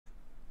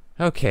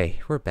Okay,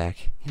 we're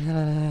back.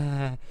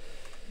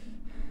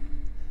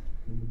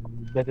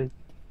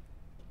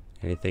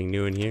 Anything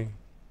new in here?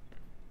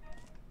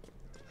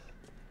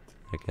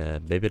 Like a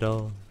baby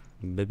doll?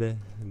 Baby?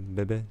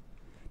 Baby?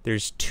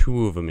 There's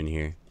two of them in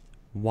here.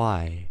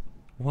 Why?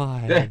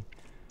 Why?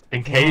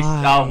 In case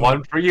Why?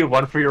 one for you,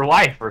 one for your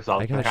wife or I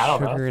something. got I don't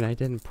sugar know. and I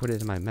didn't put it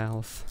in my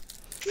mouth.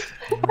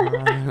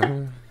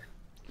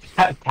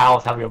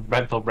 Tal's having a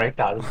mental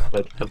breakdown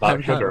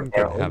about sugar. I'm gonna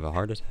Apparently. have a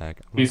heart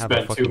attack. I'm He gonna have a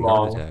spent too fucking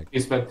heart long. attack. He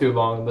spent too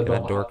long in the Can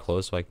that door dollhouse.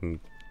 close so I can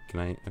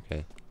I?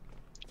 Okay.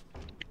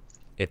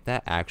 If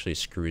that actually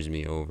screws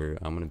me over,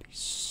 I'm gonna be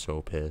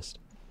so pissed.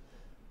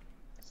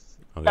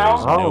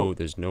 Okay,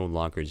 there's no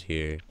lockers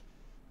here.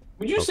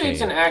 Would you say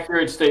it's Okay. an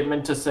accurate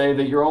statement to say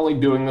that you're only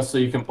doing this so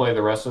you can play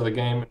the rest of the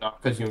game, and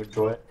not because you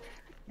enjoy it?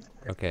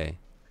 Okay.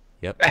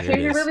 Yep, here Here's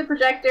it your is. movie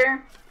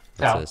projector. What's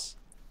Tell. this?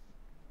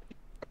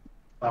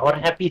 What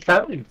happy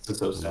times. This is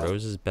so sad.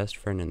 Rose's best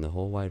friend in the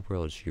whole wide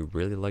world. She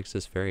really likes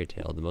this fairy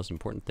tale, the most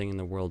important thing in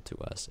the world to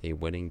us. A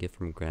wedding gift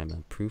from Grandma.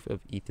 Proof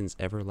of Ethan's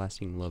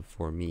everlasting love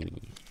for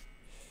me.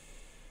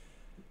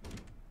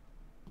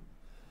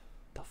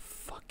 The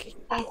fucking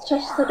It's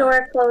just the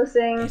door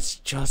closing. It's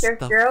just You're-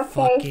 the you're okay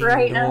fucking for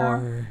right now.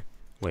 door.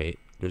 Wait,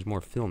 there's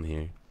more film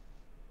here.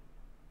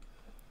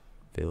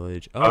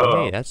 Village.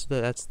 Oh, hey, that's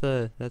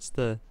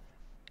the.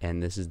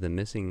 And this is the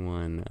missing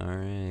one. All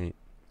right.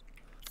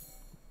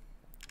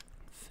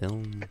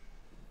 Film.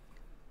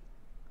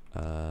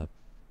 Huh?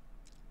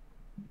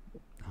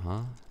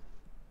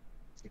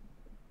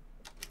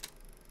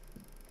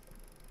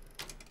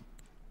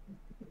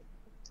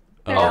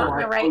 They're not Oh. in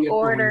the I right totally have to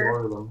order.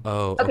 reorder them.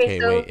 Oh, Okay, okay,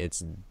 so- wait,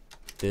 it's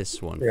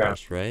this one Yeah.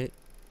 first, right?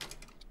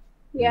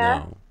 Yeah.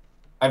 No.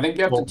 I think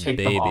you have Well, to take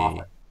them Baby.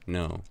 off.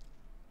 No.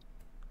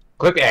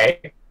 Click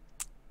A.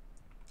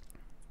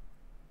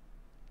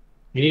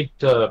 You need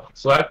to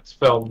select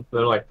film,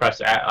 then like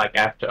press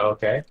F to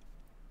OK,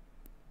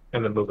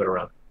 and then move it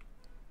around.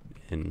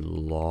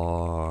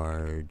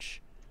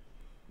 Enlarge.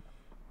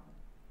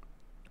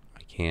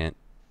 I can't.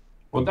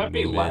 Would that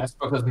be Move it. last?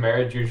 Because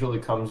marriage usually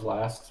comes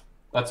last.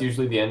 That's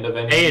usually the end of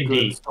any A and good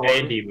D. story. A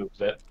and D moves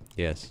it.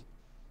 Yes.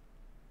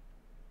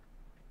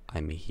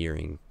 I'm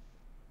hearing.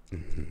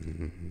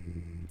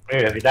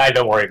 If you die,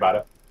 don't worry about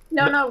it.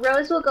 No,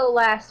 Rose will go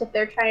last if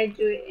they're trying to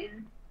do it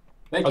in.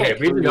 They Okay, can't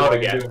read the kill you note while you're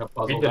again. doing a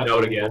puzzle. Read the That's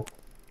note illegal. again.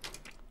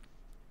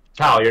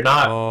 Tal, you're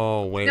not.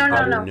 Oh wait, No,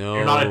 the no. note.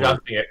 You're not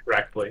adjusting it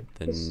correctly.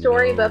 The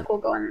storybook note. will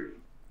go in.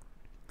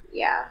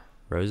 Yeah.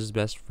 Rose's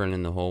best friend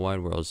in the whole wide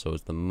world. So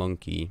it's the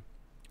monkey,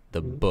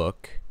 the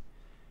book,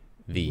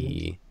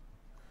 the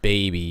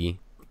baby,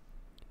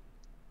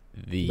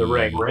 The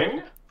ring.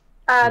 Ring?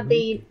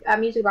 The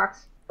music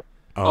box.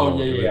 Oh,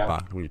 yeah, the yeah.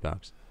 music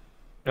box.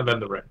 And then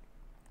the ring.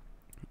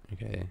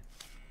 Okay.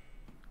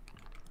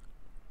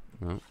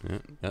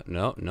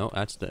 No,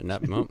 that's the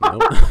no.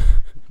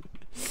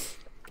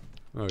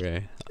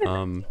 Okay.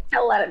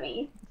 Hell out of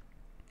me.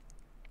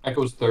 That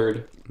goes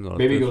third. No,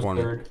 Baby this goes one,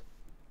 third.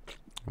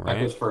 That Right.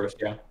 goes first,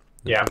 yeah.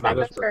 Yeah, That that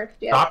goes goes first,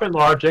 yeah. Stop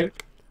enlarging.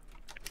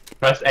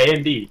 Press A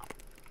and D.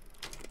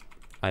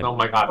 I- Oh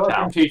my god, I'm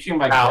Tal. teaching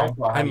my Ow.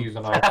 grandpa how to use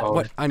an iPhone.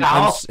 What?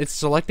 Ow. It's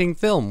selecting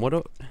film.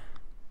 What?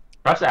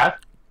 Press F.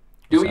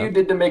 Do What's what you that?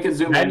 did to make it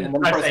zoom in, Then and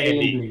then press press A A and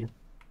and D. D.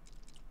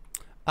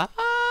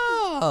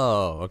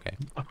 Oh, okay.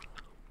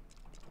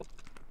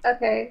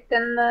 Okay,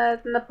 then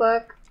the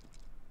book.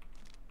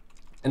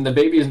 And the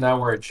baby is now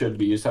where it should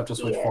be. You just have to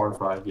switch Yeah. 4 and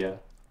 5, yeah.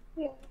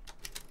 Yeah.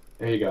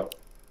 There you go.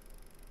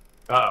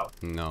 Uh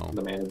No.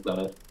 The man has done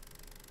it.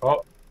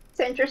 oh. It's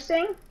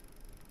interesting.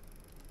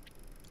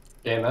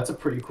 Damn, that's a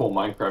pretty cool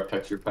Minecraft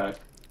texture pack.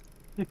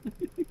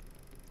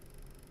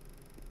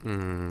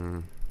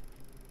 Mm.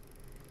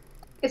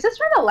 Is this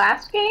from the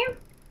last game?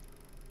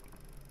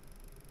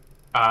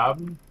 I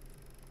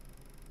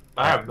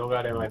have no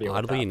goddamn idea. what's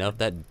Oddly happening. enough,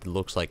 that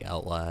looks like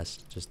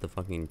Outlast. Just the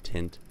fucking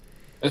tint.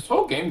 This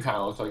whole game kind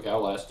of looks like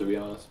Outlast, to be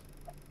honest.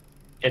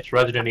 It's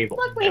Resident Evil.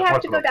 Look, we Yeah, of have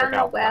course to it go looks down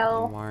like the Outlast.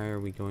 well. Why are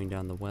we going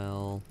down the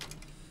well?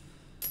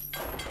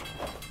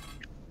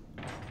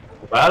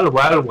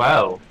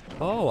 Well.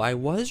 Oh, I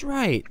was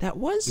right. That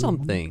was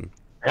something.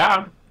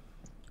 Yeah.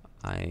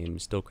 I'm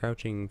still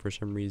crouching for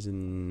some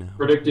reason.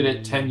 Predicted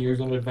it 10 years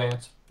in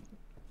advance.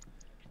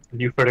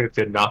 You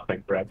predicted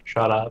nothing, Brett.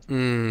 Shut up.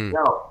 Mm.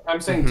 No,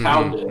 I'm saying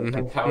Tao did. I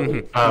think Tao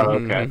did. Oh,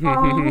 okay.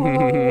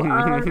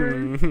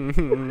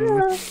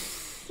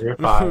 You're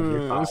fine.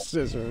 You're fine.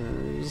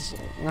 Scissors.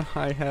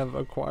 I have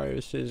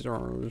acquired scissors.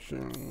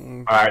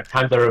 Alright,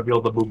 time to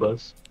reveal the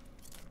boobas.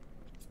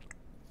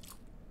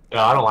 No,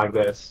 I don't like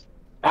this.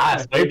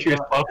 Ah, slave tree is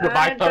close to my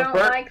I don't comfort.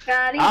 like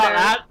that Oh, either.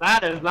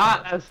 that's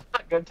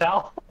not good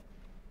tell.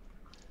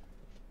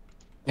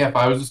 Yeah, if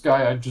I was this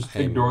guy, I'd just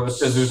I'm ignore the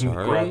scissors and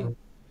sorry? grab them.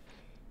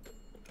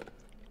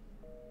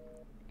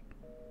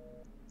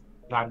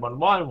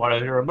 911, what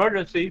is your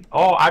emergency?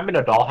 Oh, I'm in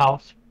a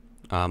dollhouse.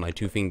 My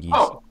two fingies.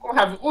 Oh,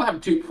 we'll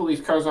have 2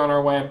 police cars on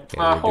our way. Okay,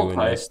 we're Hold doing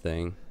tight. this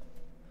thing.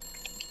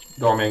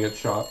 Doorman gets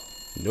shot.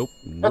 Nope.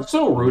 Nope. That's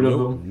so rude of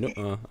nope,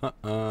 them.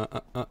 No.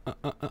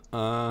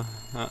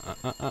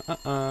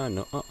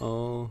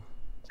 No.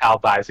 Al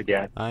dies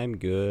again. I'm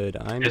good.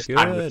 I'm This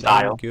time with good.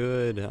 style. I'm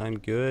good. I'm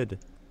good.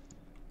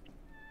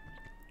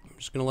 I'm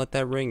just gonna let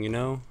that ring, you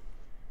know.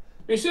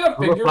 You see that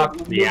Who the figure fuck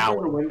move the owl?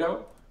 through the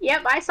window?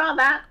 Yep, I saw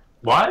that.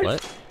 What?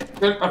 What?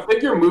 A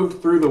figure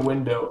moved through the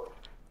window.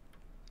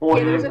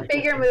 Yeah, there's a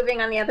figure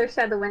moving on the other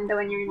side of the window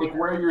and you're Like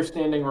where you're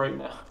standing right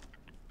now.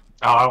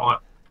 Oh, I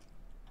want.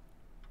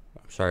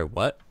 I'm sorry.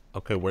 What?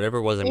 Okay, whatever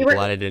it was. I'm You were-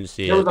 glad I didn't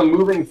see There was it. a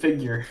moving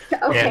figure.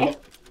 Okay. Yeah.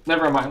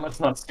 Never mind, let's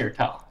not scare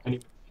Tal.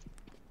 Anyway.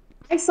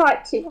 I saw it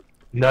too.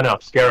 No,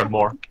 scare him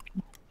more.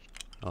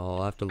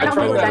 I'll have to I look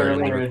tried over that in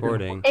the earlier.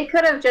 recording. It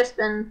could have just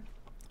been.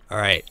 All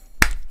right.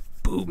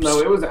 Boobs. No,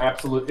 it was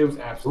absolutely Ooh,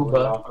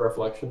 not a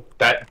reflection.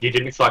 That you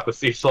didn't select the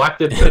C.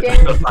 Selected You the,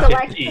 didn't the select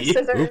fucking the E.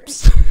 scissors.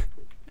 Oops.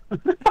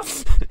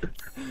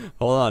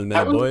 Hold on a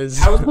minute, How was- boys.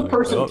 how was the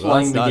person that's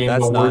playing the not- game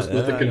that's the not- worst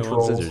with the I want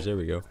controls? Scissors. There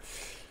we go.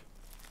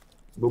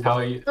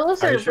 Tal, you-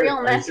 Those are are you sure- real are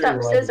you messed sure up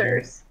you're allowed to do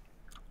scissors.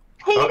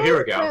 Hey, Oh, it here we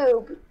is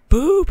go.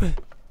 boob. Boob.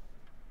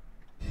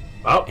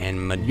 Oh,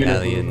 And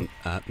medallion.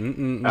 That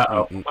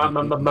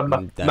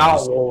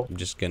was- No. I'm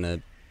just gonna.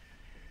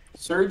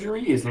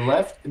 Surgery is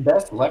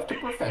best left to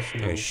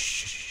professionals. Okay,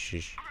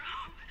 shh.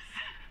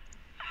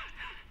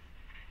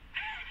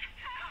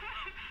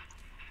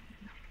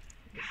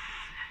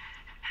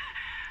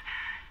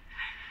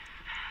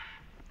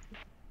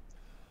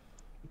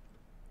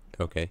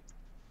 Okay.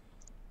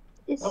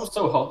 It's-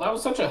 That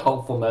was such a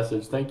helpful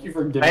message. Thank you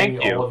for giving thank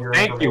me all of you. your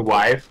Thank you, information.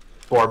 wife,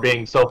 for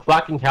being so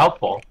fucking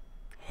helpful.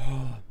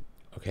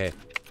 Okay.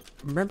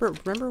 Remember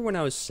when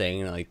I was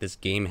saying like this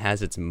game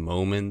has its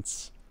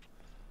moments?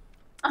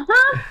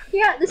 Uh-huh.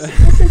 Yeah,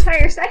 this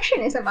entire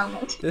section is a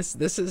moment. This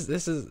is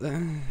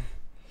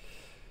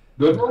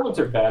Good moments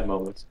or bad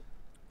moments?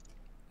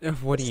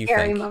 what do you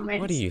Scary think?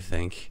 moments. What do you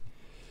think?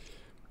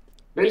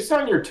 Based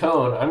on your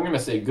tone, I'm gonna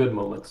say good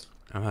moments.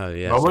 Oh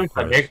yes, Moments of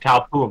that course. make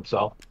Tal poo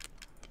himself.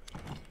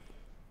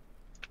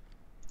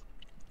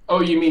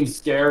 Oh, you mean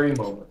scary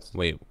moments?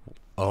 Wait.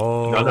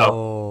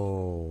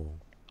 Oh.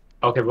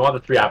 Okay, we want the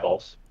 3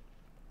 eyeballs.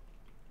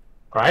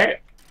 Right?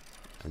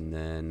 And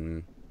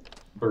then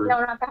Bird. No,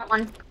 not that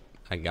one.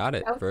 I got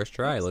it. Oh. First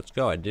try. Let's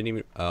go. I didn't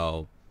even.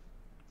 Oh.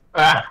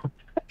 Ah,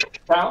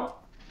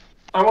 Tal,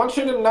 I want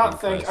you to not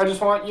think. Impressed. I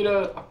just want you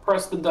to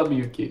press the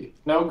W key.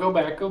 No, go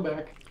back.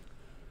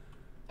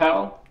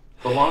 Tal,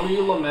 the longer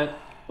you lament,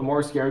 the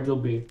more scared you'll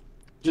be.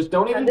 Just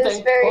don't even That is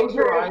think. very Close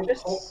your true. eyes.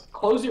 Just-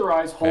 Close your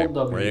eyes. Okay, Hold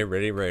W.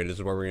 ready. This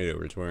is what we're gonna do.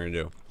 This is what we're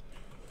gonna do.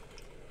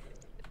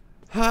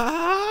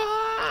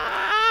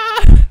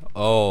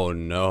 Oh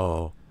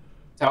no.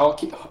 Tal,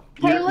 keep.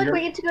 Hey, look,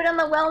 we get to go down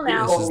the well you're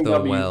now. This is holding the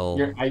W.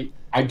 well.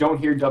 I don't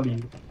hear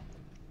W.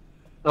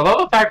 I love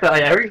the fact that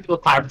like, every single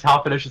time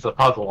Tal finishes a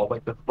puzzle,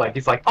 like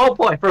he's like, "Oh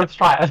boy, first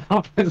try!" And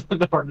opens the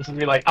door, just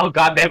be like, "Oh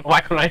goddamn,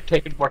 why couldn't I have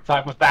taken more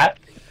time with that?"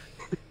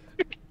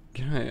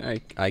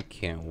 I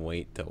can't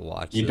wait to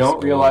watch. You this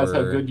don't realize how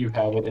over. good you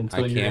have it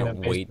until I you're in a can't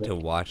wait to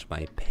basement. watch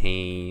my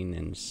pain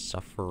and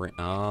suffering.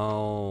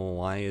 Oh,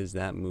 why is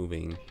that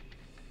moving?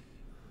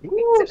 It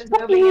was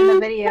moving in the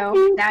video.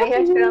 Now you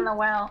have to go down the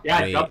well.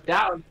 Yeah, Wait. jump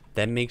down.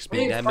 That makes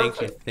me. It's That makes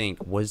me perfect.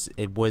 think. Was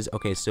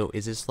okay? So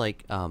is this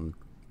like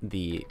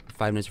the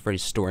Five Nights at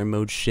Freddy's story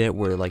mode shit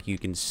where like you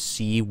can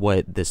see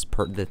what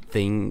the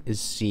thing is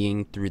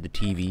seeing through the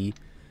TV,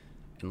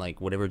 and like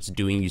whatever it's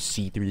doing, you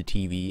see through the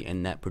TV,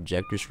 and that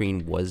projector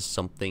screen was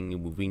something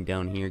moving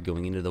down here,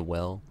 going into the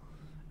well,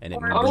 and it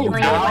Or moved,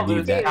 moving Tal, like you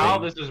moved do. that Tal,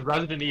 thing. this is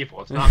Resident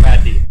Evil. It's not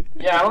that deep.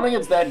 Yeah, I don't think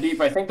it's that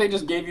deep. I think they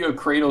just gave you a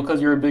cradle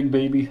because you're a big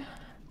baby.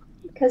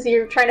 Because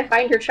you're trying to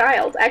find your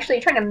child. Actually,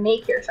 you're trying to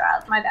make your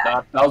child. My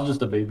bad. That was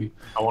just a baby.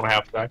 I want to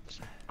have sex.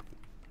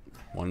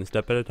 One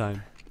step at a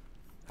time.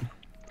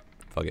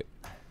 Fuck it.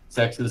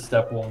 Sex is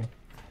step one.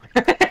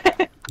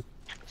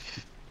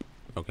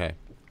 Okay,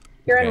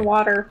 You're Okay. in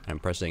water. I'm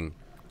pressing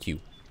Q.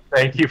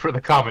 Thank you for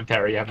the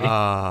commentary, Emmy.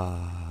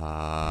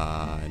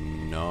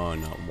 No.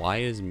 Why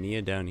is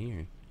Mia down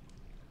here?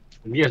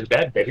 Mia's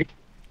dead, baby.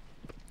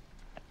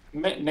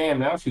 Damn,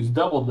 now she's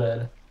double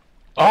dead.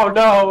 Oh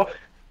no! What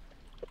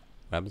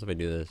happens if I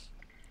do this?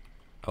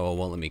 Oh, it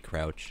won't let me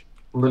crouch.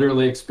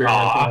 Literally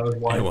experimenting with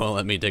It wife. won't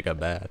let me take a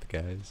bath,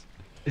 guys.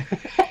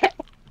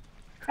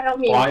 I don't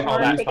mean Why to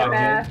want are to you take a talking?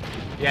 bath.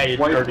 Yeah, you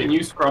Wife, dirty, can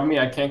you scrub me?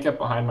 I can't get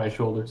behind my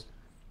shoulders.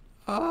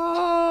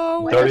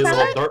 Oh, What dirty is little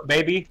that? dirt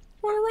baby.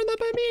 want to run that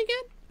by me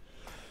again?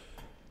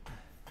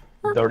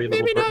 Dirty little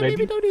Maybe dirt not. baby.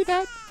 Maybe don't do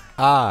that.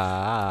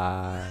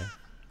 Ah.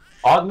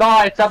 Oh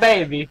no, it's a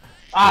baby.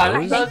 Ah,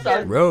 Rose? that's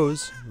a-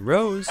 Rose.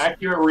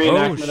 Accurate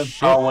reenactment of shit.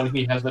 Tal when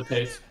he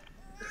hesitates.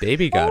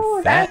 Baby got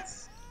Oh, fat.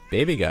 that's...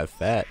 Baby got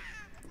fat.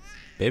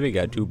 Baby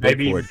got too big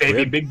baby, for a baby,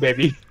 crib. big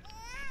baby.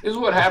 This is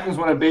what happens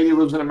when a baby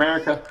lives in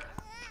America.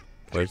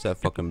 Where's that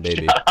fucking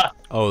baby?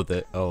 Oh,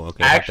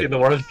 okay. Actually, the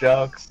worst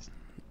jokes.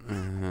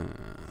 Uh,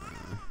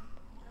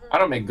 I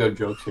don't make good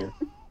jokes here.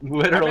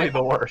 Literally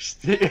the worst.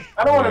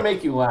 I don't want to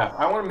make you laugh.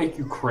 I want to make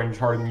you cringe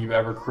harder than you've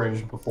ever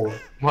cringed before.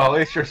 Well, at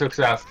least you're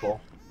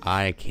successful.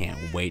 I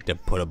can't wait to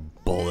put a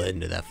bullet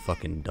into that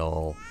fucking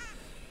doll.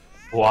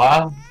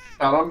 What?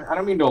 I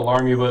don't mean to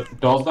alarm you, but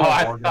dolls don't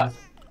have organs.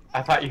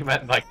 I thought you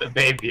meant like the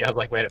baby. I was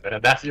like, wait a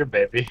minute, that's your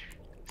baby.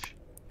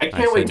 I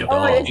can't wait said to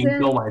doll.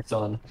 kill my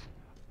son.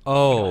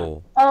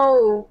 Oh.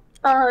 Oh,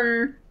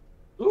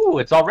 Ooh,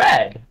 it's all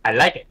red. I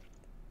like it.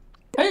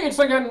 Hey, it's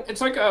like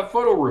a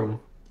photo room.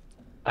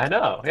 I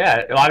know.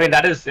 Yeah. Well, I mean,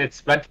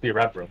 it's meant to be a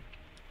red room.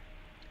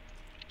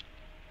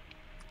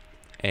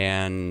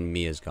 And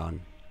Mia's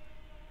gone.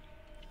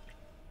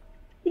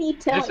 you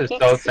tell This I is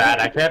can't so see sad.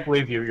 it. I can't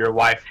believe your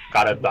wife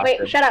got abducted.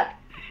 Wait, shut up.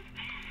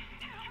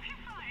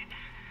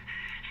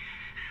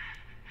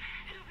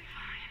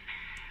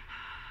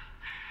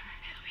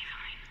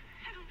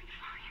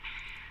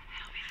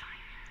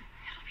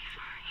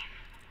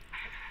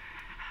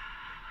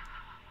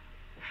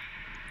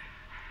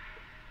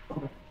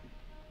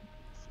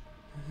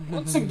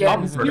 Once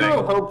again,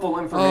 zero hopeful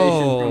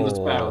information from the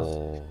spouse.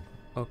 Oh.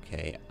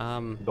 Okay.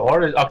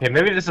 Or okay,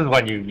 maybe this is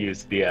when you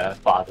use the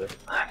father.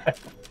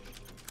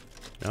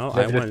 No,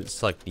 I Maybe want to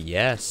select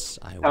yes.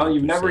 I Alan, want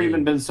you've to never say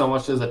even been so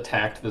much as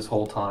attacked this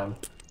whole time.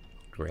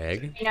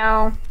 Greg. You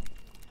know.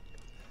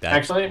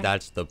 Actually-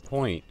 that's the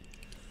point.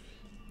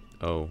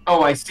 Oh.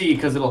 Oh, I see,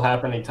 because it'll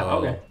happen anytime. Oh.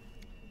 Okay.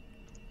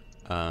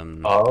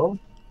 Oh.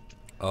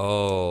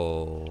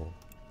 Oh.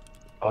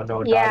 Oh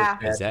no. Yeah.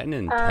 Dad Is that an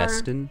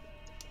intestine?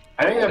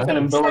 I think that's an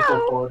umbilical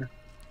cord.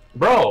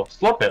 Bro,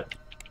 slip it.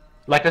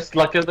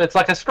 It's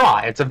like a straw.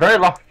 It's a very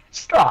long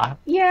straw.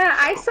 Yeah,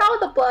 I saw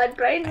the blood,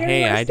 but I didn't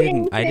Hey, wanna I say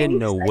didn't anything,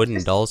 know so I wooden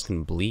just- dolls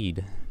can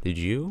bleed. Did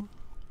you?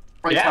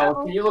 Wait, Yeah. Tyler,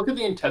 can you look at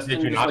the intestine?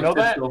 Did you just, not like, know sit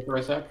that? still for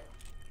a sec?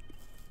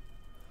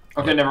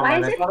 Okay, never Why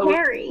mind. is I it thought it was,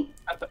 hairy?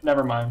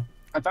 never mind.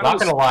 I thought Not it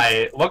was, gonna lie,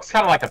 it looks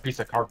kind of like a piece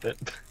of carpet.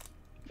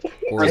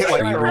 Or It's It's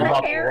like like a rolled real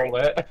up a hairy.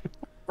 little bit.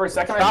 for a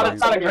second, It's not- I thought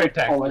it's not a someone great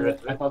was pulling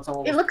texture. it. I thought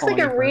someone It was looks like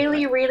pulling a it for really,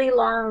 second. really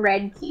long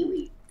red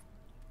kiwi.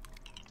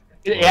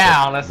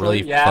 Yeah, honestly,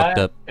 really yeah. fucked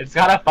up It's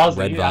kind of fuzzy.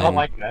 red I vine. don't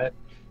like that.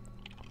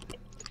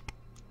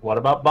 What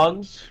about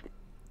buns?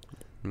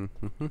 I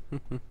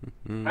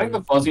think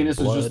the fuzziness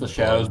is just the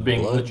shadows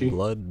being blood, glitchy.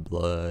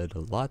 blood,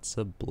 lots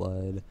of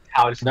blood.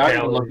 How it's Now you're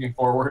barely- looking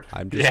forward.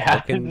 I'm just Yeah,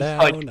 looking it's down.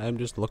 like- I'm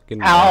just looking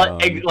How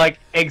down.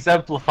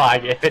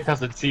 exemplifying if it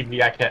doesn't see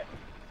me, I can't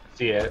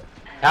see it.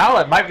 How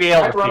it might be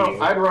able I'd to run, see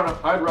you. I'd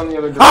run the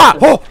other direction. Ah!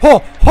 Ho!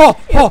 Ho! Ho!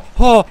 Ho!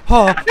 Ho!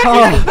 Ho!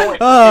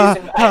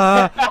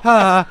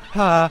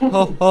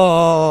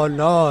 Oh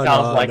no!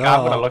 Sounds No! like I'm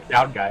gonna No! look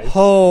down, guys.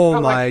 Oh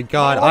I'm like, my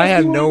God! why I have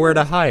is he- nowhere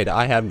to hide.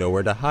 I have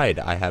nowhere to hide.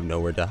 I have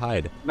nowhere to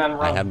hide. Then I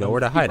run. have nowhere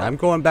to Keep hide. running. I'm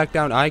going back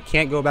down. I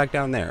can't go back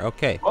down there.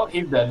 Okay. Well,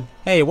 he's dead.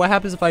 Hey, what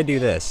happens if I do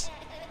this?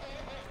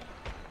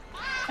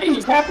 Hey,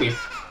 he's happy.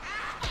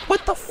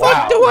 What the fuck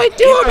Wow. do I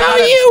do about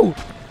you?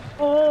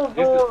 Oh,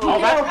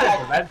 that's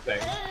just a red thing.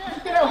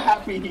 Look at how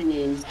happy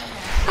he is.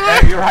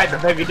 Yeah, you're right, the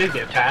baby did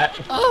get fat.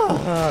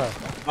 Oh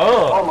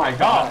Oh, my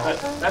god,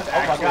 that's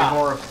actually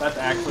God. that's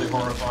actually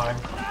horrifying.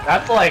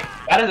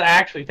 that is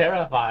actually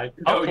terrifying.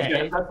 No, yeah,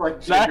 Okay. that's like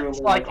That's genuinely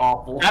like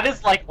awful. That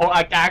is like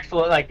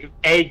actual like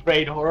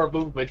A-grade horror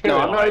movie. No,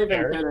 I'm not right even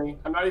there. kidding.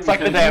 I'm not even It's like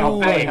the kidding. damn I'm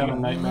probably thing. having a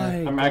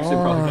nightmare. my I'm actually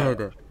probably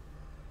God.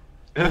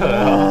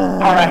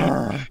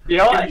 Alright. You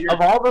know what? Yeah,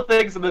 Of all the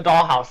things in the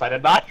dollhouse, I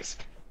did not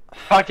expect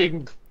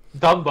fucking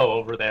Dumbo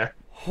over there.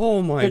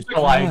 Oh my It's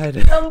like- God.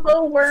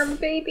 Dumbo worm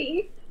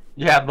baby.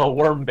 Yeah, the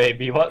worm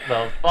baby. What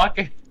the fuck?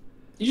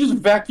 You just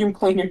vacuum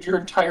cleaned your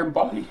entire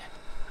body.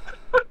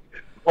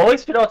 Well, at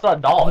least you know it's not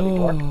a doll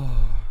anymore. Oh.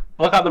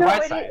 Look on the No,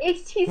 bright side.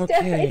 it's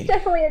Okay.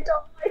 definitely a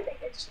doll. I think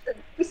it should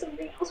be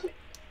something else.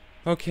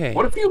 Okay.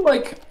 What if you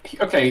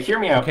okay, hear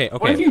me out. Okay,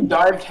 What okay. if you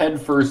dived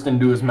head first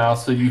into his mouth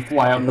so you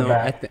fly out the No,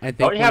 back? I think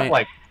Don't you have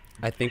like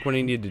I think what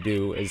I need to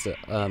do is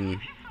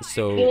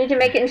so You need to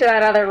make it into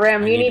that other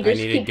room. I You need, need to I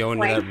just need to keep go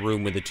into going. that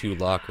room with the 2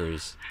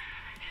 lockers.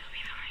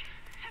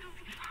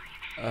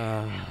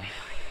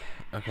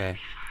 Okay.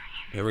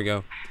 Here we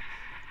go.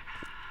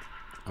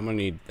 I'm gonna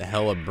need the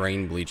hell of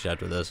brain bleach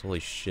after this. Holy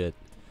shit.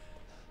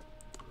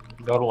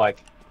 go to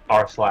like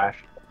r/. Find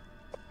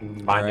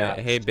Alright, out.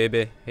 hey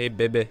baby. Hey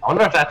baby. I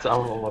wonder if that's.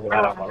 Oh, look at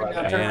that up already.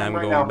 Turn And around I'm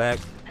right going now. back.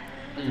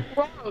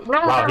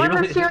 Wow, he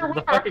was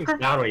the fucking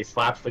sound when he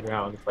slaps the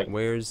ground. It's like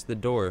Where's the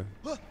door?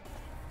 What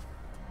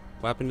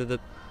happened to the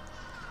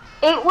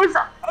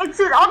It's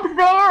up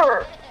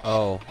there.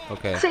 Oh,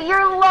 okay. To your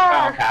cow,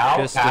 left. cow,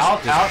 Just- cow,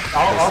 just- cow.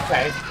 Oh,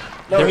 okay.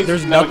 No,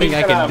 There's no, nothing he's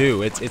I gonna- can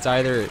do. It's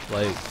either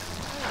like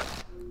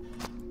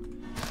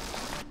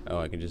oh,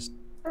 I can just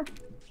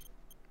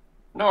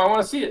No, I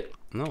want to see it.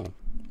 no.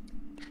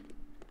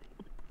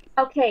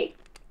 Okay.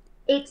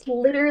 It's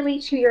literally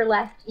to your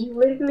left. You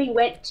literally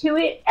went to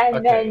it and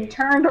Okay. then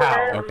turned Cow.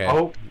 around. Okay.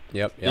 Oh,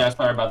 Yep. Yeah, Yep.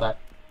 sorry about that.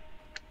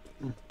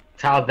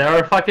 cow. There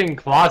are fucking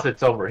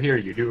closets over here.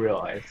 You do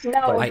realize?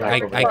 No, Like,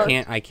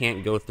 I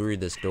can't go through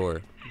this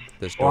door.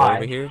 This door Why?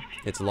 over here.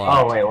 It's Oh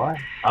locked. wait, what?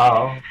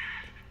 Oh,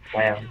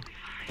 damn.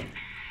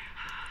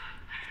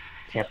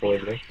 Can't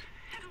believe this.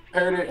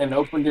 Prepared it and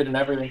opened it and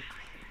everything.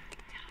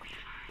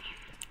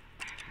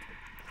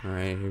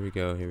 Alright, here we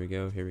go, here we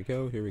go, here we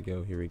go, here we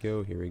go, here we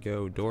go, here we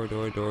go. Door,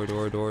 door, door,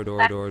 door, door,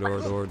 door, door, door,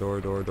 door, door,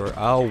 door, door.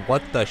 Oh,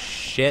 what the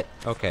shit?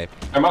 Okay.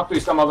 There must be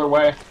some other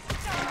way.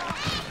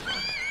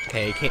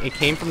 Okay, it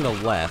came from the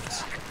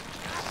left.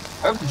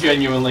 That's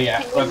genuinely,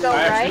 Can but you go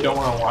I actually right? don't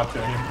want to watch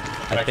it.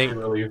 I think-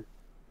 really.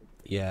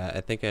 Yeah,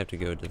 I think I have to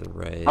go to the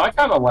right. I like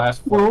how the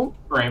last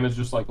frame is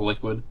just like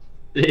liquid.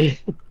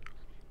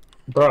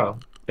 Bro,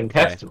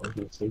 intestinal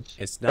usage.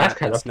 It's That's not.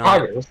 kind It's of not.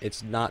 progress.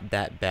 It's not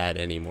that bad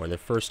anymore. The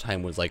first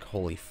time was like,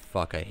 holy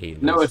fuck, I hate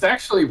this. No, it's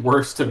actually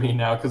worse to me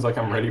now because like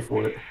I'm ready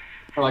for it.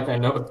 Or like I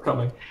know it's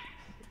coming.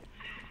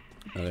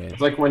 Okay. It's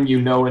like when you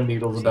know a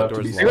needle's So about to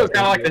doors be. It was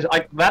kind of like this.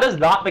 Like that is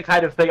not the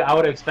kind of thing I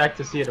would expect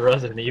to see in a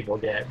Resident Evil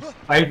game.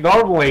 Like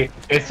normally,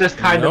 it's just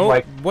kind of Nope.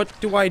 like What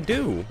do I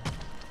do?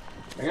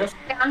 I guess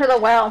Down to the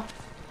well.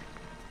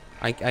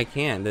 I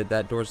can't.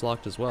 That door's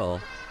locked as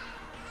well.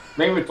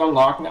 maybe it's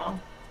unlocked now.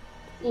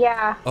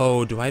 Yeah,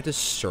 Oh, do I have to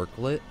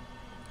circle it?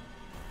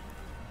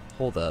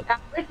 Hold up. that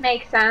would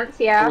make sense.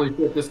 Yeah, Holy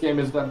shit, this game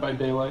is Dead by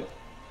Daylight.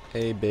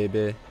 Hey,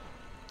 baby.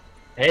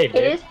 hey, it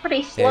dude. is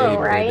pretty slow, Hey,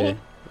 right? baby.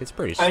 It's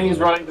pretty I think he's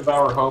slow. running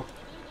Devour Hope.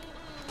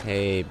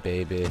 Hey,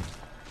 baby.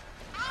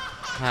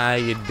 How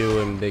you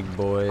doing, big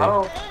boy?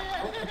 Oh.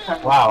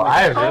 Wow,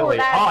 I Oh, really.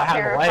 that's I have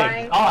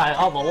terrifying. the legs.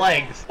 Oh, the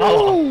legs.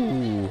 Oh,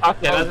 Ooh. okay,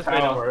 that's just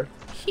made it worse.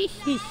 Hee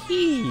hee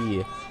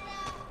hee.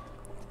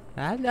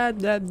 Ah, da,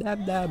 da, da,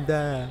 da,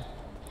 da.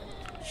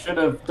 Should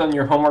have done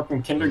your homework in Let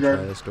me try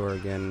kindergarten. this door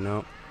again.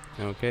 No.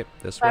 Okay,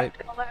 this way. Left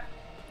to the left.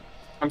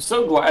 I'm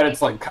so glad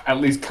it's like at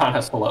least kind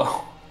of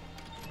slow.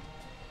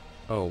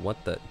 Oh,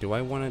 what the? Do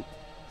I want to?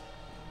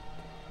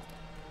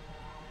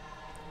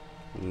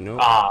 Nope.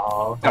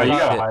 Oh, Oh, you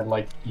gotta shit. hide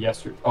like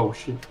yesterday. Oh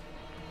shit.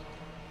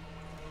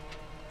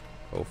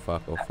 Oh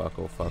fuck! Oh fuck!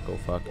 Oh fuck! Oh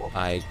fuck!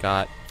 I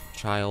got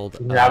child.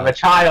 you have a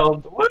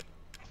child. What?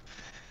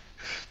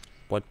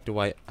 What do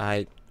I?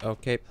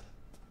 Okay.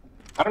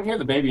 I don't hear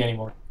the baby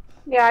anymore.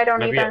 Yeah, I don't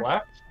Maybe either. it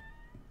left.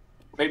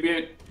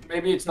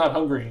 Maybe it's not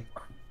hungry.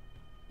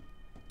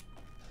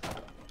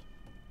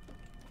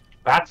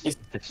 That's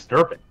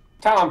disturbing.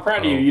 Kyle, I'm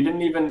proud of you. Oh, You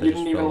didn't even that you just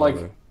didn't even fell like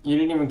over. you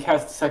didn't even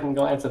cast a second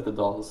glance at the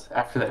dolls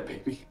after that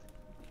baby.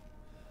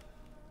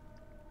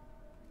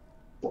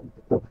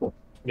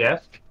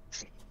 Yes.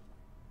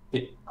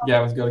 Yeah,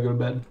 I was gotta go to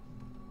bed.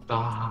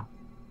 Ah,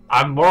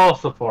 I'm moral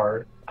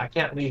support. I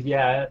can't leave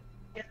yet.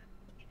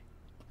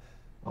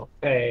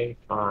 Okay,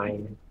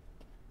 fine.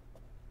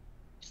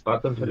 Just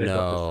let them finish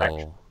up this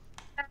section.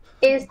 No.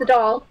 Is the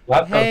doll?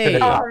 Let them Hey.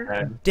 finish up,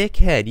 man.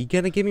 Dickhead! You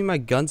gonna give me my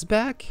guns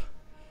back?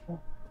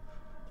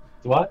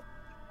 What?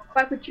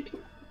 Why would you do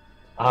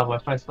that? My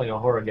friend's playing a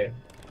horror game.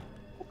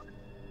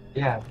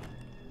 Yeah.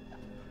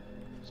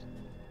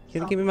 You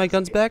gonna give me my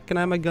guns back? Can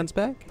I have my guns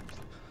back,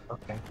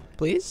 Okay.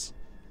 please?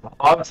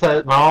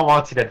 My mom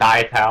wants you to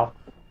die, pal.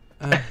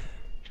 Uh,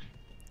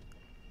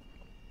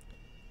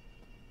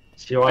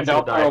 She I wants you to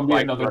doubt die. there'll be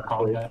quite another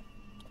quickly. combat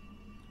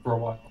for a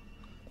while.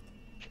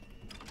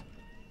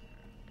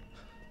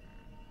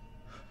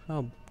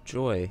 oh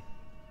joy!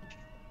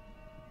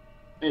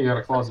 Hey, you got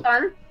a closet.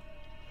 Fun.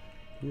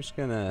 I'm just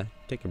gonna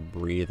take a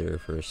breather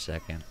for a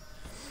second,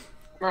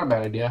 Not a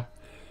bad idea.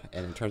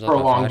 and it turns out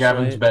Prolong the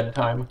Gavin's flashlight.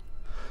 bedtime.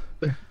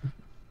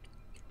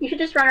 You should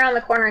just run around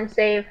the corner and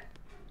save.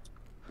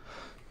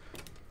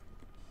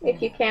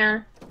 If you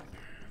can.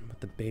 But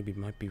the baby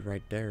might be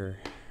right there.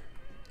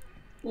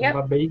 Yep.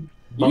 My baby.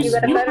 You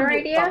got a better heard it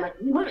idea? coming-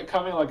 You heard it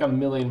coming like a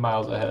million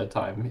miles ahead of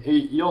time.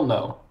 You'll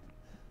know.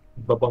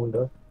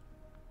 Babunga.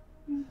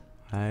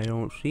 I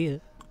don't see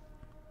it.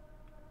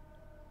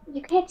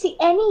 You can't see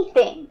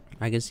anything.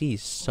 I can see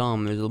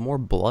some. There's more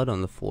blood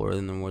on the floor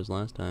than there was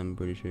last time, I'm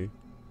pretty sure.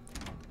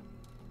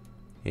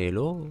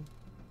 Hello?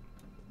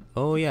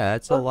 Oh yeah,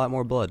 that's a lot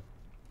more blood.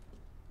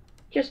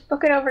 Just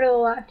book it over to the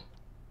left.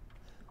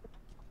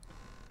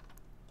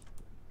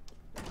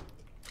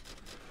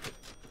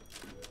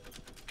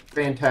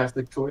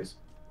 Fantastic choice.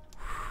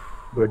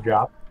 Good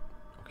job.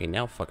 Okay,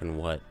 now fucking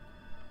what?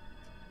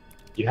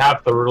 You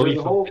have the There's release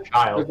a of whole, the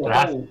child. there's a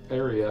That's whole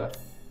area.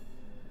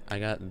 I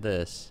got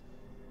this.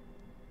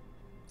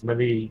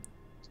 maybe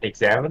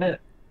examine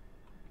it.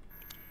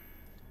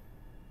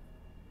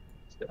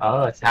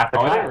 Oh, it's half the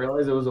Oh, I didn't child.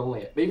 realize it was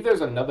only. Maybe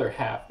there's another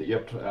half that you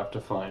have to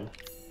find.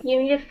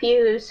 You need a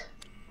fuse.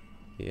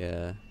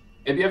 Yeah.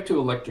 Maybe you have to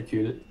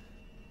electrocute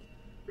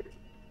it.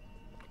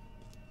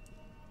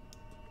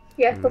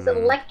 You're supposed to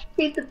Hmm.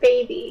 electrocute the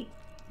baby.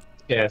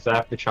 Yeah, it's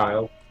half the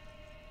child.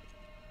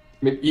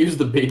 Maybe use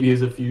the baby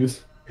as a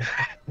fuse.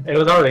 It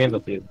was already in the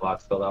fuse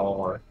box, so that won't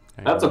work.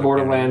 That's a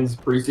Borderlands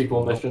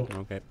pre-sequel Nope, mission.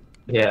 Okay.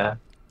 Yeah.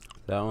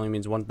 That only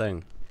means one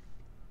thing.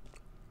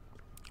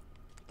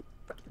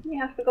 You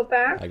have to go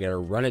back. I gotta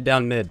run it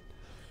down mid.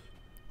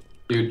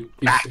 Dude,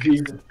 Back to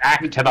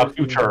the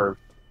future.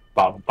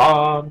 Bum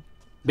bum.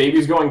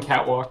 baby's going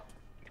catwalk.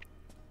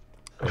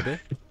 Okay.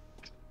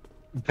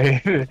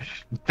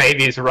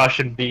 Baby's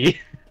Russian bee.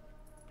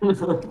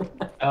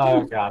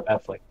 Oh god,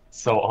 that's like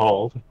so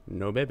old.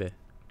 No baby.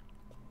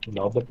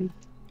 Nobody.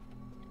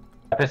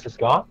 This is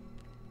gone.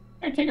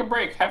 Hey, take a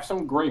break. Have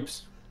some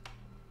grapes.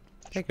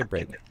 Take a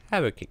break.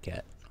 Have a Kit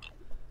Kat.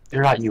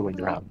 You're not you when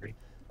you're hungry.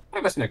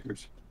 Have a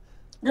Snickers.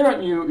 You're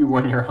not you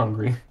when you're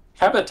hungry.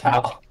 Have a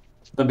towel.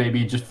 The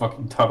baby just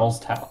fucking tunnels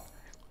towel.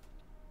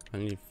 I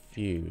need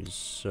fuse,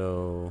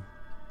 so...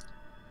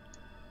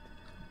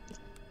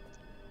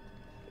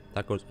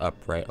 That goes up,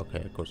 right? Okay,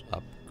 it goes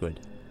up. Good.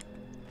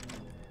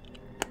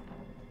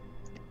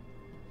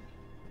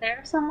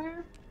 There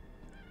somewhere?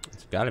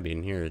 It's gotta be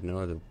in here. There's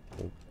no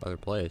other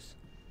place.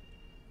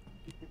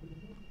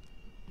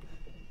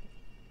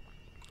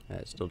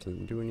 That still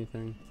doesn't do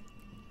anything.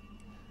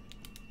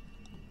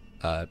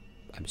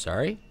 I'm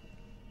sorry?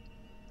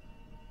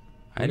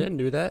 I didn't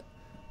do that.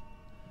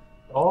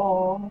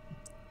 Oh.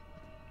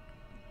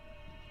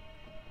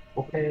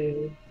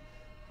 Okay.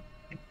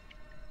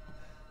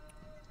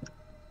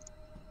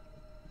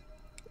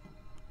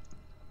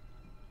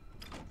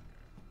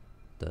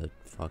 The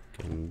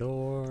fucking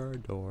door,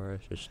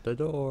 it's just a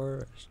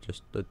door, it's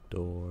just a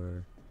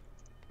door.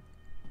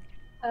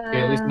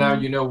 Okay, at least now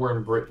you know we're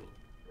in Britain.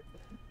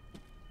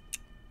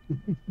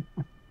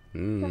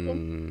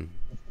 Mmm.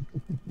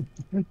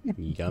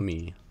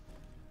 Yummy.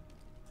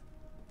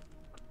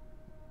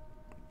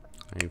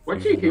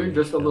 Weren't you here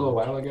just a little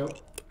while ago?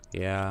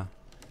 Yeah.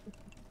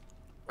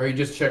 Are you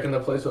just checking the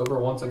place over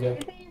once again?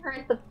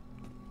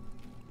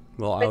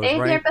 Well, I Were was they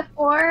running. there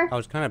before? I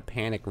was kind of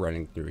panic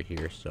running through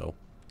here, so.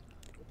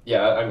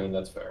 Yeah, I mean,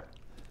 that's fair.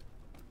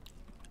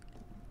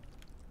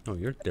 Oh,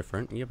 you're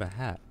different. You have a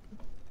hat.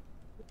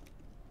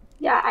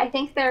 Yeah, I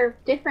think they're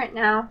different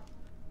now.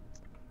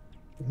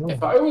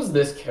 If I was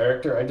this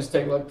character, I'd just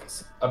take like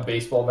a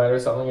baseball bat or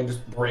something and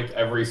just break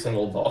every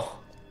single doll.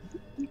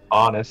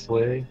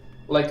 Honestly.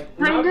 Like,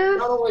 Kind of.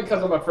 not only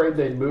because I'm afraid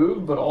they'd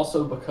move, but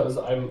also because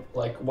I'm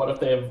like, what if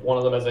they have one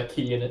of them as a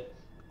key in it?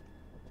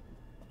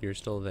 You're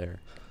still there.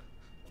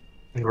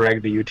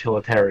 Greg the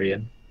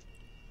utilitarian.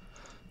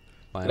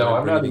 Why am No, I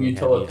I'm not a breathing heavy?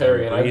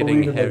 utilitarian. I'm I breathing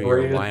believe in the heavier.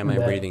 greatest Why am I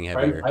net- breathing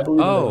heavier? I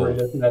believe Oh. in the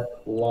greatest net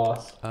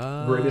loss.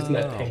 Greatest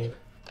net Oh. pain.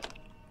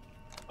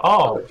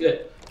 Oh, Oh,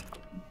 shit.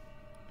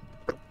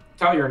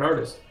 Tell you're an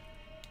artist.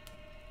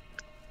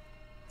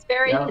 It's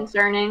very Yeah.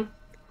 concerning.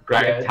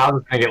 Greg, Yeah.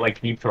 Tal's gonna get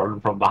like deep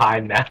throated from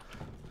behind now.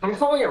 I'm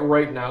calling it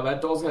right now.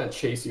 That doll's gonna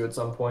chase you at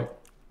some point.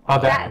 Oh,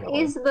 That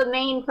definitely. is the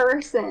main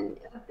person.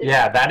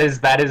 Yeah, that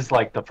is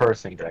like the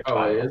person, Greg. Oh, it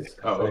finally. is?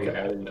 Oh, So, okay.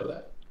 yeah. I didn't know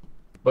that.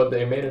 But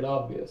they made it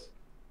obvious.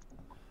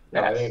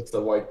 No, I Yes. think it's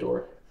the white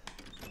door.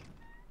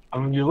 I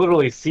mean, you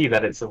literally see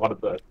that it's one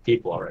of the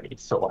people already.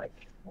 So like,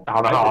 I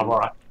don't know how I'm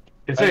alright.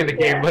 Considering the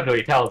game Yeah.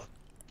 literally tells.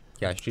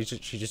 Yeah, she's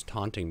just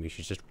taunting me.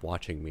 She's just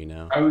watching me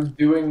now. I was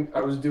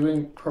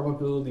doing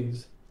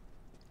probabilities.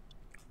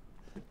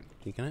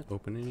 Can I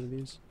open any of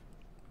these?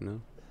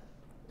 No.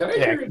 Can I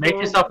Yeah, hear a make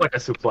door yourself like a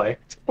souffle.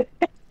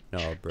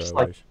 No, bro. Just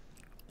like-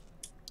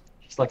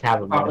 Just like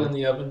have a pop in moment.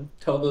 the oven?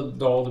 Tell the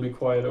doll to be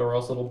quiet or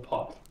else it'll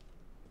pop.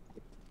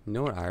 You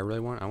know what I really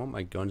want? I want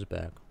my guns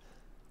back.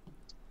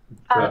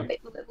 Right. Is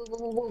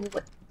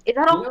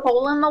that a You know-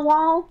 hole in the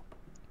wall?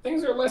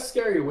 Things are less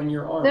scary when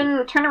you're armed.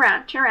 No, turn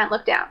around,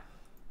 look down.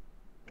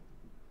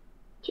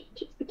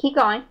 Keep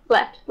going,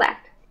 left.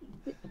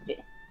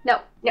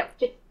 No,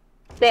 just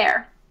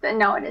there.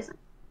 No, it isn't.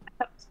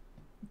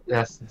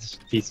 That's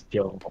just piece of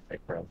feeling like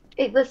for him.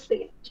 Let's see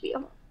it to be.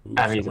 Ooh,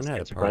 I mean, someone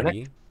had a schizophrenic.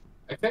 party.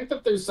 I think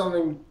that there's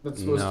something that's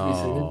supposed to be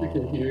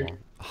significant here.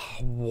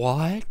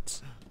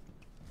 What?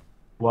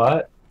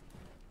 What?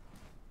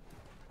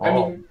 I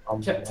mean, Oh,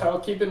 Tal,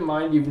 keep in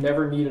mind you've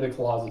never needed a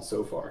closet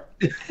so far.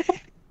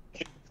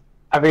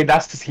 I mean,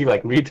 that's to see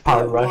like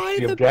retard Why rush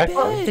the the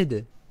objective.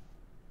 bed?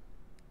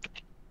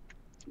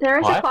 There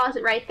is a What?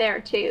 closet right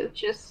there too.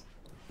 Just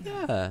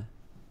Yeah.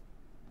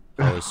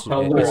 Oh, as,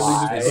 I'll as- literally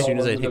just as soon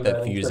as I go take into that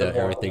bed fuse instead out,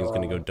 of everything's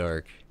walking gonna go around.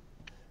 dark.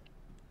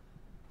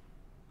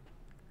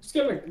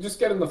 Just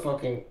get in the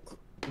fucking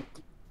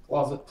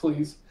closet,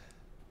 please.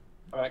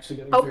 I'm actually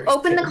getting very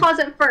open the scared.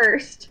 closet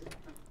first.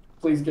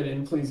 Please get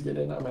in, please get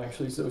in. I'm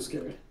actually so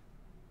scared.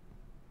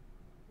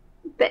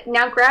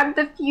 Now grab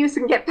the fuse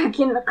and get back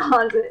in the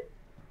closet.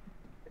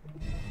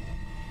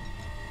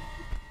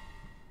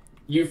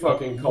 You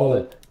fucking called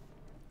it.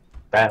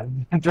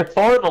 Bam.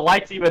 Before the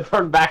lights even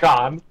turn back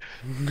on.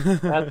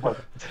 That's what.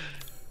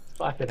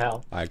 Fucking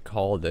hell. I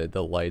called it.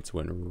 The lights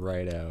went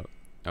right out.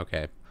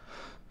 Okay.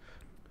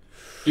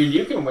 Dude,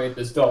 you can wait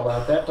this doll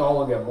out. That doll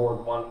will get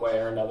bored one way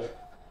or another.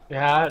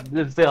 Yeah,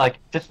 they like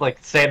just like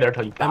stay there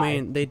till you die. I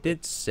mean, they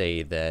did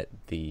say that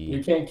You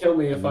the can't kill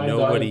me if I die.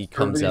 nobody of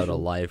comes out starvation.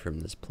 alive from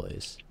this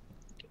place.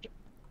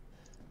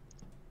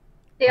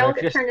 They all Like,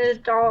 get just- turned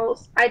into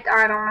dolls. I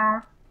don't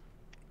know.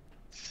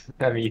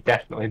 I mean, you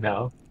definitely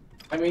know.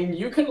 I mean,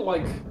 you can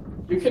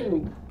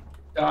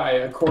die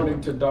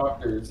according to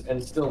doctors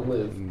and still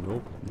live.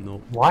 Nope,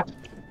 nope. What?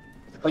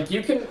 Like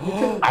you can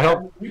I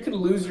don't- you can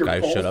lose your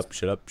Guys, pulse. shut up,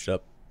 shut up, shut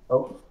up.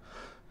 Oh,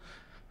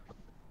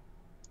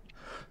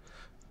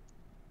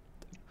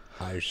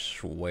 I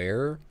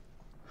swear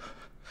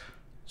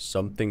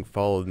something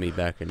followed me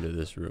back into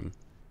this room.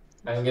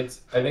 I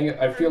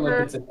feel like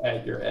it's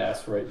at your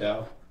ass right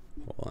now.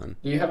 Hold on.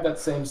 Do you have that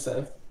same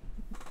sense?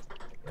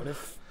 What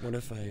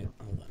if I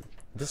hold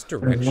on. This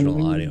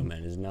directional audio,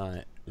 man, is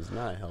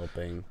not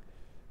helping.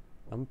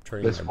 I'm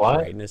turning This my what?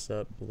 brightness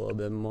up a little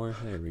bit more.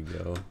 There we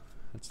go.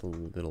 That's a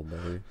little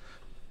better.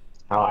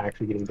 How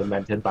actually getting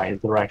demented by his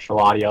directional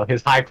audio,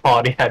 his high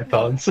quality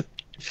headphones.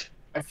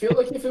 I feel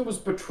like if it was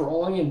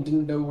patrolling and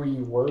didn't know where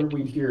you were,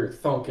 we'd hear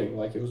thunking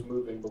like it was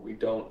moving, but we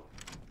don't.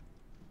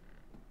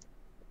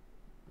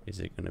 Is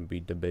it gonna be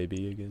the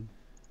baby again?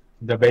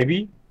 The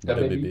baby? The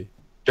baby?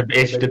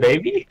 It's the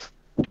baby?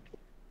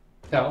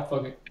 Tal,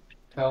 fuck it.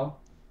 Tal.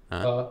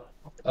 Huh?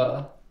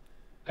 I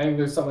think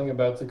there's something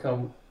about to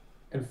come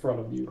in front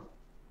of you.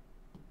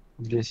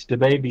 This the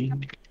baby.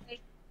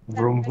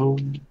 Vroom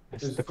vroom.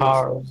 It's There's the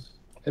car. footsteps.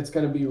 It's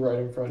gonna be right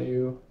in front of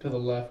you, to the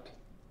left.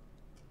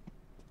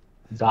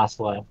 Das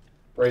left.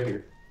 Right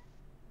here.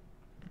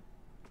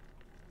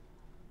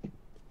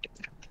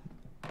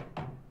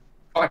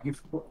 Fuck you.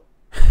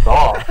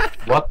 Oh,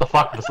 what the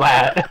fuck was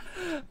that?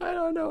 I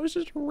don't know. It's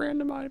just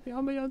random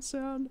ambient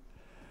sound.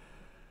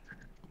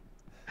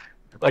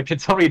 Like,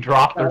 did somebody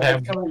drop their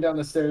damn... Coming down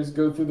the stairs,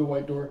 go through the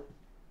white door.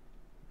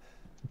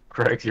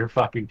 Greg, your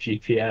fucking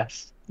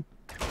GPS.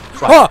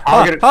 It's like, how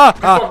are we gonna...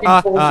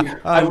 fucking told you.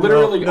 I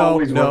literally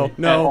always run it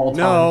at all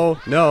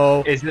times.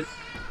 no. Is it...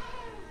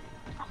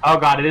 Oh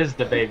god, it is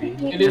the baby.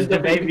 It is the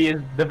baby.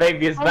 The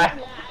baby is back.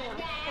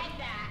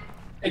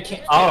 It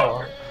can't.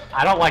 Oh,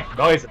 I don't like the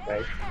noise it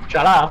makes.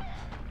 Shut up.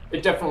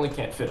 It definitely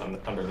can't fit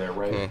under there,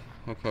 right?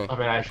 Okay. I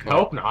mean, I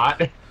hope not.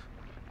 I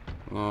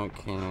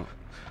Okay.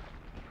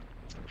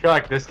 feel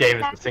like this game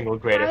is the single Why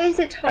is greatest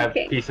it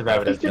talking? piece of Is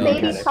evidence. the to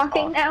baby look at it.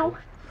 talking now?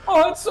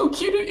 Oh, it's so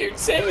cute.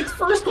 It's saying its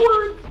first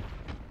word.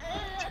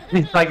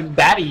 It's like,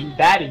 daddy,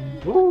 daddy,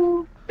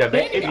 woo. The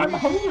baby, I'm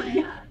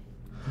hungry.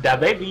 the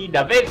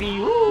baby,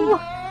 woo.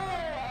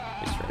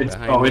 It's right It's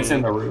behind it's me.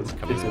 in the room. It's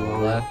coming It's on in the the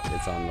room. left.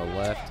 It's on the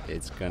left.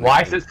 It's gonna.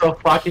 Why is it so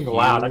fucking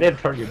loud? I didn't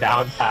turn you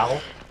down, pal.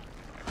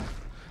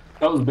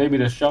 That was baby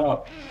to shut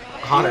up.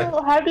 Honest.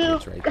 How do you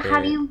It's right how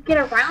there. do you get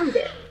around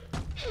it?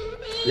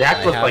 You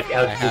act like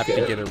I have to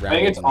get around. I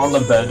think it's them. on the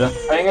bed. I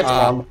think it's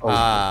on.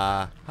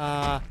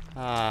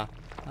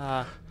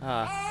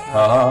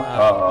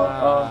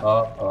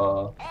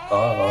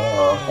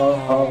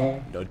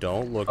 No,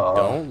 don't look.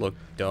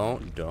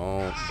 Don't.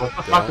 What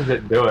the fuck is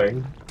it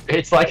doing?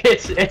 It's like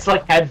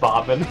head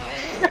bobbing.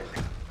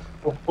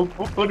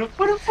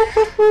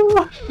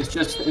 It's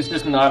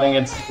just nodding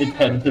its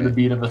head to the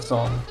beat of a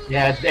song.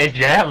 Yeah, it's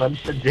jamming.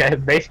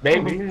 Bass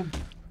baby.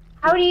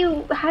 How do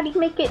you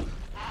make it?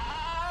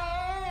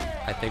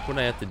 I think what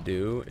I have to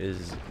do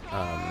is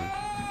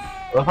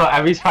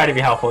He's trying to be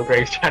helpful.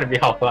 Greg's trying to be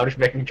helpful. I'm just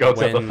making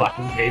jokes of the When-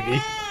 fucking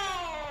baby.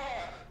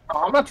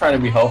 Oh, I'm not trying to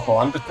be helpful.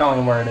 I'm just telling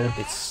him where it is.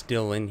 it's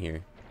still in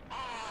here.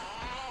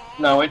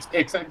 No, it's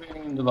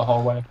exiting into the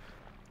hallway.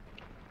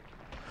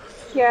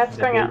 Yeah, it's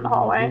going out in the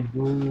hallway.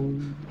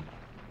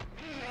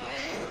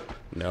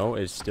 No,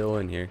 it's still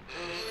in here.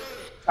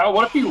 Oh,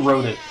 what if you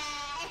wrote it?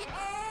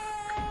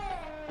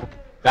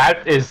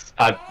 That is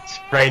a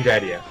strange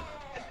idea.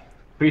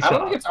 Please I don't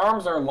stop. think its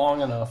arms are long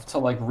enough to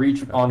like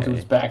reach onto Okay.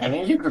 its back. I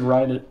think you could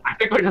ride it. I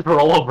think we just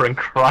roll over and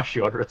crush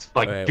you under its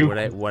like. Wait, Duke. what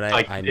I Is know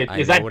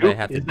that what I Duke?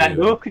 have to Is that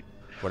do. Duke?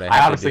 What I I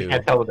have honestly to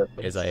can't do tell the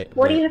difference. is I.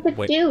 What do you have to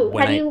wait, do?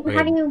 when How do I- you wait,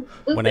 how do you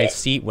loop when it?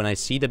 I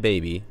see the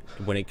baby,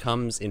 when it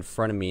comes in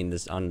front of me in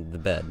this on the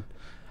bed,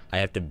 I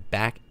have to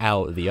back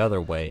out the other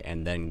way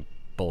and then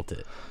bolt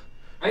it.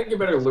 I think you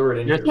better lure it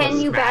in Just here. Can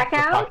you smack back the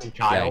out? fucking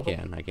Yeah, I child.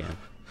 can. I can.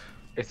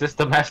 Is this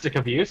domestic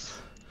abuse?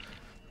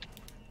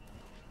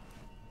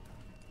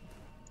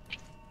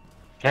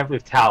 Can't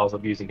believe Tal's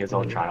abusing his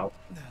own child.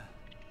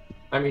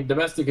 I mean,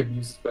 domestic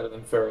abuse is better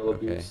than feral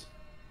Okay. abuse.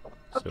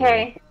 So,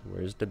 Okay.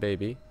 where's the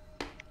baby?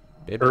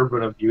 Baby.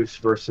 Urban abuse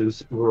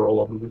versus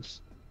rural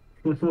abuse.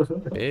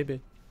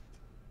 Baby.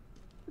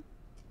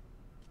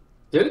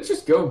 Did it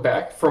just go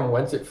back from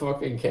whence it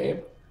fucking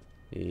came?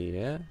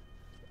 Yeah.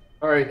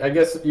 Alright, I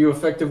guess you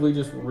effectively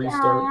just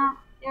restart.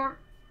 Yeah.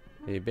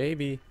 Hey,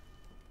 baby.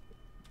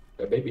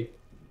 Yeah, baby.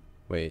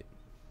 Wait.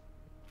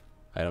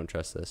 I don't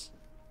trust this.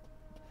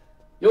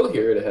 You'll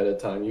hear it ahead of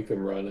time. You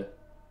can run it.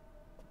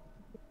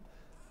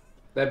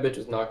 That bitch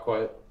is not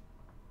quiet.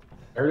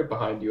 I heard it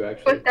behind you,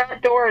 actually. But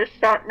that door is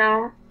shut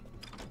now.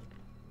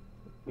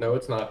 No,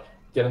 it's not.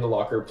 Get in the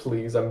locker,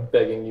 please. I'm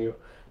begging you.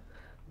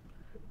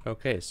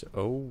 Okay, so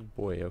oh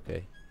boy,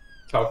 okay.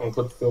 Talcum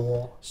clip to the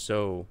wall.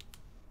 So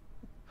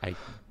I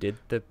did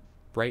the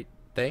right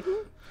thing?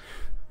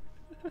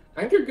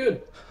 I think you're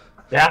good.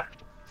 Yeah.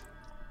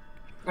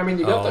 I mean,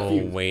 you got the Oh,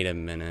 fuse. wait a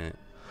minute.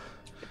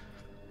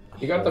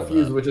 You got the Hold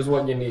fuse, up. which is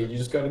what you need. You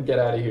just gotta get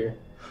out of here.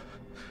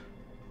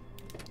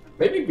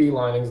 Maybe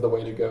beelining's the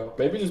way to go.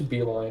 Maybe just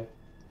beeline.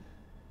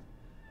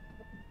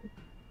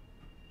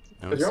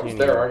 I don't You're see almost any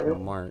there, aren't you?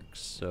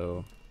 marks,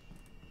 so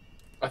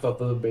I thought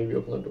the baby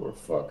opened the door.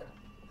 Fuck.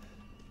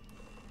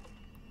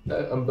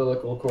 That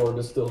umbilical cord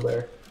is still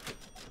there.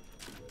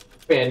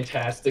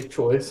 Fantastic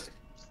choice.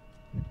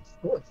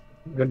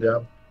 Good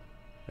job.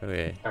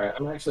 okay. Alright,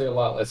 I'm actually a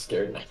lot less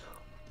scared now.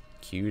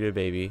 Cue the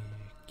baby.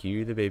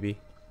 Cue the baby.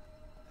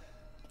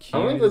 I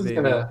don't think Cue this the is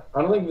baby. gonna.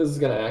 I don't think this is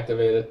gonna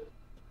activate it.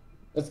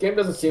 This game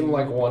doesn't seem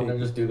like one to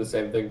just do the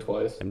same thing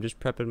twice. I'm just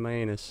prepping my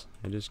anus.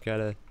 I just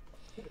gotta.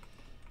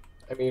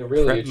 I mean,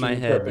 really, Prep it should my be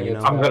head, prepping you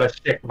its know? I'm mouth. gonna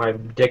stick my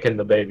dick in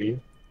the baby.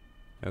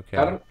 Okay.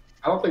 I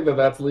don't think that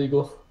that's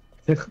legal.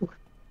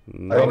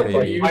 No, I don't think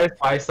baby. you-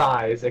 My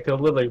size, it could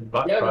literally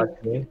butt Yeah, crush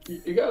me.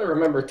 You gotta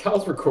remember,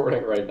 Tal's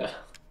recording right now.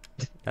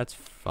 That's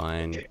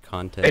fine.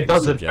 Content. It is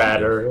doesn't subjective.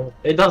 matter.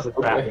 It doesn't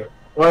Okay. matter.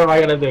 What am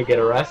I gonna do? Get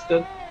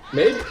arrested?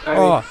 Maybe. I mean,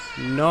 Oh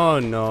no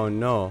no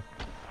no!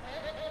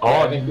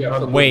 I think you have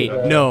to loop Wait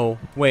it. no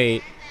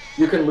wait!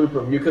 You can loop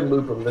him. You can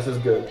loop him. This is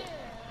good.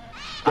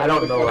 I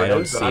don't know. I What don't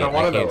it is. see I it. don't I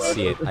want to know. can't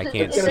see it. I can't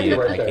It's gonna see be it.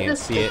 right I there. can't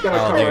see it. It's gonna Oh,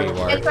 come there right you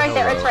there. are. It's right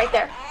there. It's Hello. right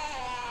there.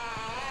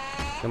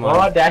 Come Oh,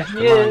 on. there he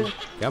Come is. on.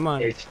 Come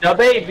on. It's the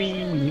baby.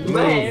 Move,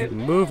 Man.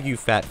 move, you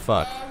fat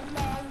fuck.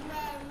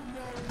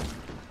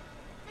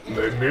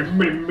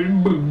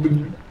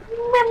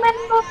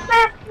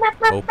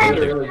 Open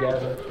the Really,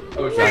 Gavin.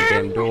 Oh shit.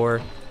 goddamn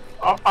door.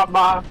 Oh,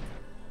 mama.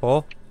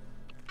 Oh.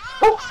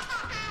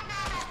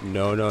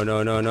 No no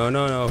no no no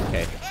no no.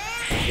 Okay.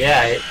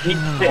 Yeah, he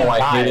Oh, I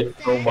hate died. it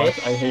so much.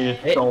 I hate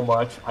it so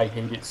much. I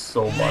hate it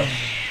so much.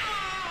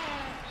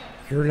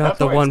 You're not That's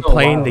the why it's one so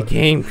playing the loud.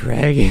 game,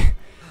 Craig.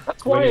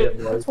 That's why.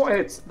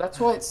 That's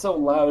why it's so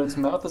loud. Its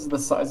mouth is the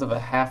size of a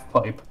half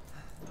pipe.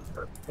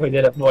 We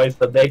did it, boys.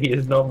 The baby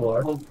is no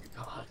more. Oh my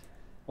god.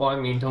 Well, I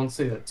mean, don't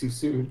say that too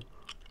soon.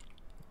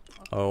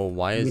 Oh,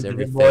 why is We did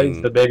it, boys.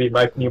 everything? The baby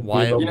might be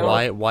Why no You know-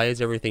 more. why is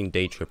everything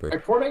day tripper?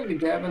 According to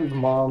Gavin's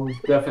mom's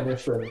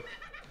definition,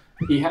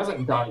 he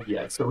hasn't died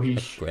yet, so Greg,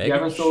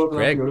 Gavin's still living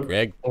Greg, up to go to-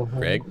 Greg,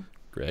 Greg,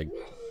 Greg.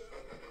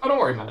 Oh, don't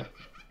worry about it.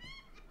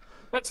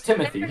 That's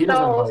Timothy. He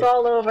doesn't Dolls bite.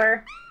 all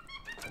over.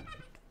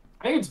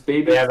 I think it's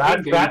baby. Yeah, I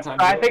think that's. baby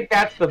time I to- think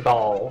that's the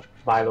doll.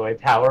 By the way,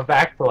 Tower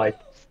back to like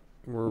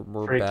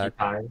We're freaky back.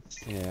 times.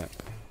 Yeah.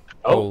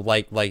 Oh. Oh,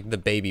 like the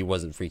baby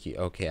wasn't freaky.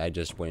 Okay, I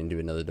just went into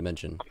another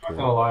dimension. I'm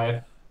not gonna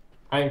lie.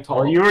 I ain't tall.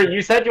 Well,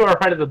 you said you were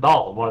afraid of the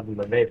doll more than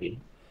the baby.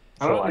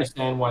 I don't So, like,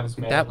 understand why this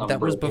man. That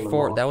was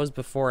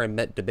before I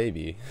met the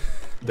baby.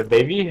 the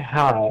baby.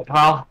 Alright.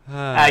 Well,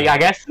 I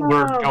guess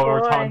we're Oh,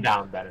 we're boy. toned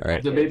down better.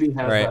 Alright. The baby has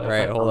All right, that all right.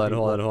 effect Hold on,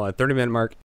 people. hold on, hold on. 30-minute mark.